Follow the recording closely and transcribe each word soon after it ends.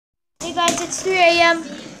Hey guys, it's 3 a.m.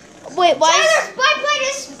 Wait, why? Tyler's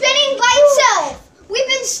Beyblade is spinning by itself. We've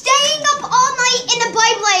been staying up all night in the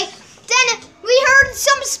Beyblade. Then we heard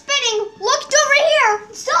some spinning. Looked over here.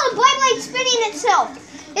 It's still a Beyblade spinning itself.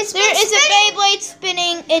 There is a Beyblade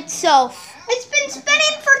spinning itself. It's been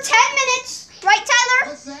spinning for 10 minutes. Right,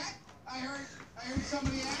 Tyler? What's that? I heard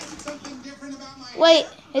somebody ask something different about my... Wait,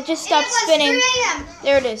 it just stopped spinning. It was 3 a.m.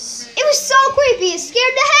 There it is. It was so creepy. It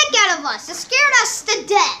scared the heck out of us. It scared us to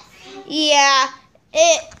death. Yeah,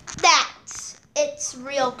 it's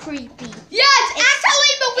real creepy. Yeah, it's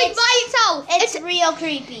actually moving by itself. It's real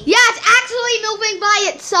creepy. Yeah, it's actually moving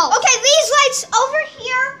by itself. Okay, these lights over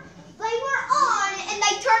here, they were on and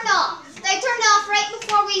they turned off. They turned off right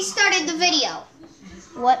before we started the video.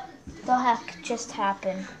 What the heck just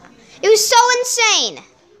happened? It was so insane.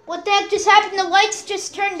 What the heck just happened? The lights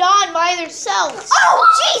just turned on by themselves. Oh,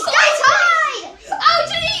 jeez, guys, hide! Oh,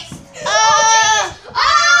 jeez!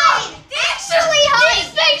 Hide! Actually, hide!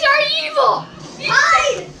 These things are evil!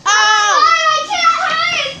 Hide! Hide! I can't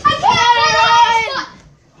hide! I can't hide!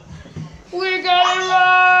 We're gonna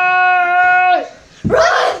run!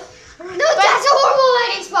 Run! No, that's a horrible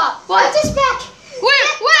hiding spot. What? Put this back. Where?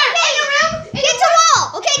 In the room. Get the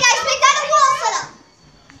wall. Okay, guys, we got a wall set up.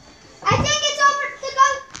 I think it's over to go.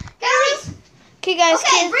 Guys. Okay, guys.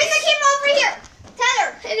 Okay, bring the camera over here.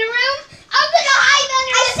 Tyler, in the room. I'm gonna hide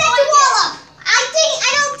under this set the wall up.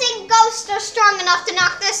 I don't think ghosts are strong enough to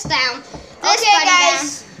knock this down. Okay,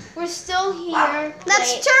 guys. We're still here.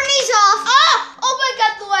 Let's Wait. turn these off. Oh my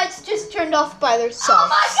God! The lights just turned off by themselves. Oh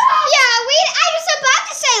my God! Yeah, I was about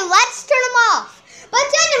to say let's turn them off, but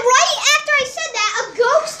then right after I